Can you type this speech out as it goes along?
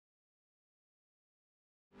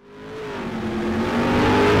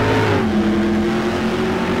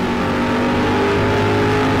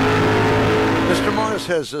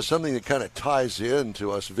has something that kind of ties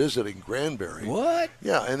into us visiting Granbury. What?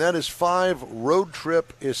 Yeah, and that is 5 road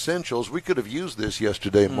trip essentials. We could have used this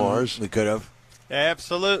yesterday, Mars. We could have.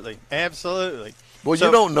 Absolutely. Well,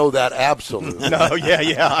 you don't know that absolutely. No,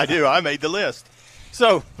 yeah, I do. I made the list.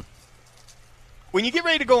 So when you get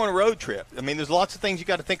ready to go on a road trip, I mean, there's lots of things you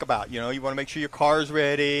got to think about. You know, you want to make sure your car's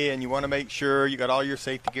ready, and you want to make sure you got all your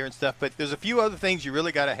safety gear and stuff. But there's a few other things you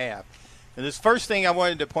really got to have. And this first thing I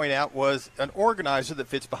wanted to point out was an organizer that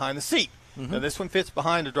fits behind the seat. Now, this one fits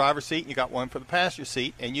behind the driver's seat, and you got one for the passenger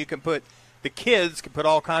seat. And you can put – the kids can put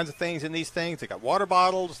all kinds of things in these things. They got water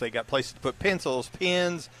bottles. They got places to put pencils,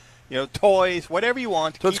 pens, toys, whatever you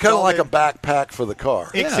want. So it's kind of like a backpack for the car.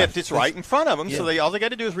 Except it's right in front of them. Yeah. So all they got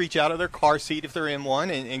to do is reach out of their car seat if they're in one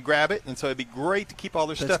and grab it. And so it'd be great to keep all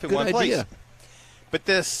their stuff in one place. But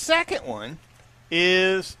the second one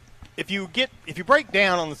is if you break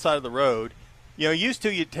down on the side of the road, used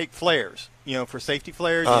to you'd take flares, for safety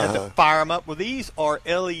flares. You have to fire them up. Well, these are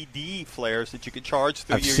LED flares that you can charge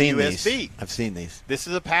through your USB. I've seen these. This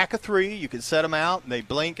is a pack of 3. You can set them out, and they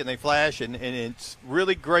blink and they flash, and it's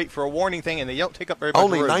really great for a warning thing, and they don't take up very much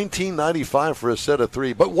room. Only $19.95 for a set of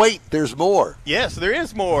 3. But wait, there's more. Yes, there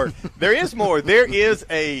is more. There is more. There is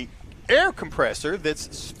a air compressor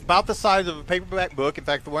that's about the size of a paperback book. In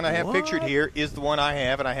fact, the one I have pictured here is the one I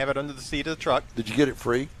have, and I have it under the seat of the truck. Did you get it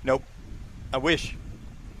free? Nope. I wish.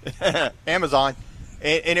 Amazon.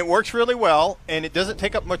 And it works really well, and it doesn't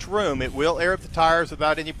take up much room. It will air up the tires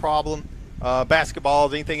without any problem.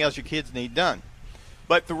 Basketballs, anything else your kids need done.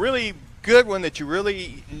 But the really good one that you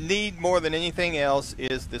really need more than anything else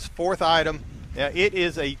is this fourth item. Now, it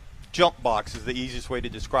is a jump box is the easiest way to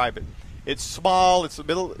describe it. It's small.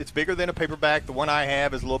 It's bigger than a paperback. The one I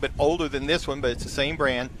have is a little bit older than this one, but it's the same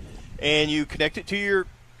brand. And you connect it to your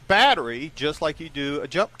battery just like you do a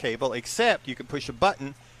jump cable, except you can push a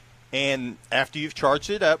button, and after you've charged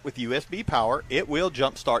it up with USB power, it will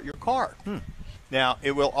jump start your car. Now,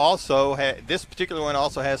 it will also have, this particular one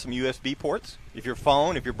also has some USB ports. If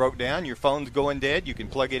you're broke down, your phone's going dead, you can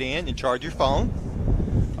plug it in and charge your phone.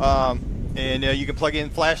 And you can plug in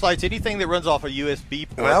flashlights, anything that runs off a USB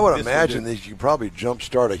port. I would imagine that you could probably jump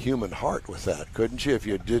start a human heart with that, couldn't you, if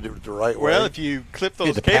you did it the right way? Well, if you clip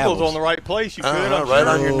those cables on the right place, you could. Right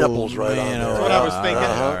on your nipples, right on there. That's what I was thinking.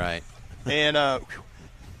 All right. And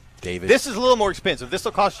David, this is a little more expensive. This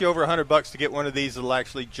will cost you over $100 to get one of these that'll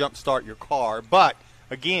actually jump start your car. But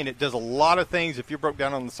again, it does a lot of things if you're broke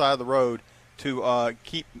down on the side of the road to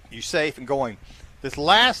keep you safe and going. This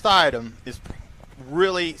last item is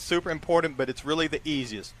really super important, but it's really the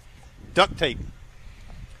easiest. Duct tape.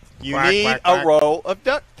 You need a roll of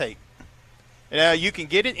duct tape. Now, you can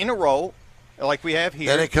get it in a roll like we have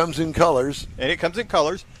here. And it comes in colors.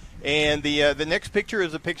 And the next picture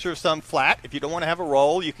is a picture of some flat. If you don't want to have a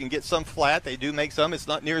roll, you can get some flat. They do make some. It's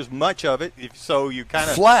not near as much of it. So you kind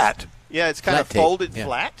of flat. Yeah, it's kind of folded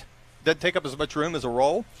flat. Doesn't take up as much room as a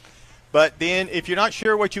roll. But then if you're not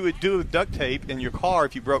sure what you would do with duct tape in your car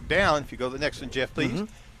if you broke down, if you go to the next one, Jeff, please,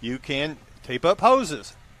 you can tape up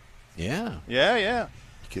hoses. Yeah. You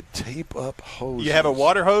could tape up hoses. You have a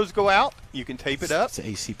water hose go out, you can tape it up. It's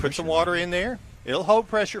AC pressure. Put some water in there. It'll hold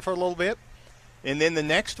pressure for a little bit. And then the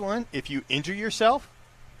next one, if you injure yourself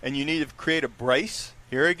and you need to create a brace,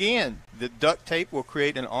 here again, the duct tape will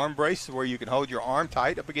create an arm brace where you can hold your arm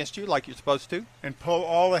tight up against you like you're supposed to. And pull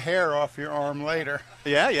all the hair off your arm later.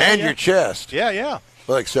 And your chest. Yeah.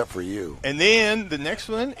 Well, except for you. And then the next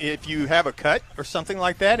one, if you have a cut or something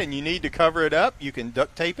like that and you need to cover it up, you can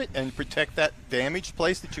duct tape it and protect that damaged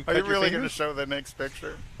place that you cut your fingers. Are you really going to show the next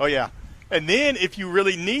picture? Oh, yeah. And then if you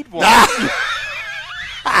really need one,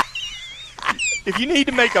 if you need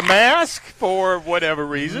to make a mask for whatever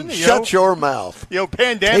reason, shut your mouth.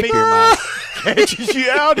 Pandemic catches you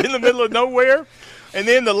out in the middle of nowhere. And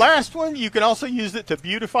then the last one, you can also use it to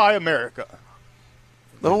beautify America.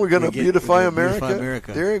 Oh, we're going to beautify America? Beautify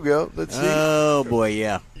America. There you go. Let's see. Oh, boy,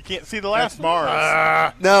 yeah. You can't see the last one?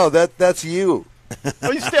 Mars. No, that's you.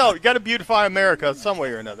 Well, you got to beautify America some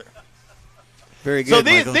way or another. Very good,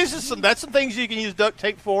 So that's some things you can use duct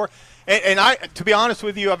tape for. And I, to be honest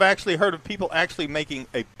with you, I've actually heard of people actually making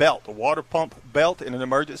a belt, a water pump belt in an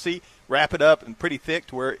emergency, wrap it up and pretty thick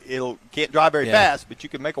to where can't dry very fast, but you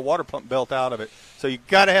can make a water pump belt out of it. So you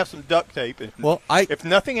got to have some duct tape. If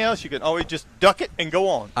nothing else, you can always just duck it and go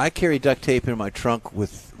on. I carry duct tape in my trunk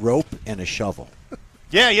with rope and a shovel.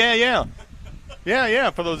 Yeah,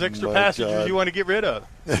 for those extra passengers you want to get rid of.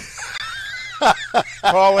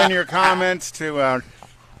 Call in your comments to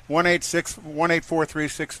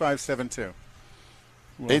 1-843-6572.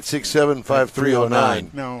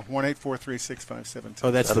 867-5309. No, 1-843-6572.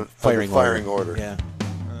 Oh, that's the firing order. Yeah.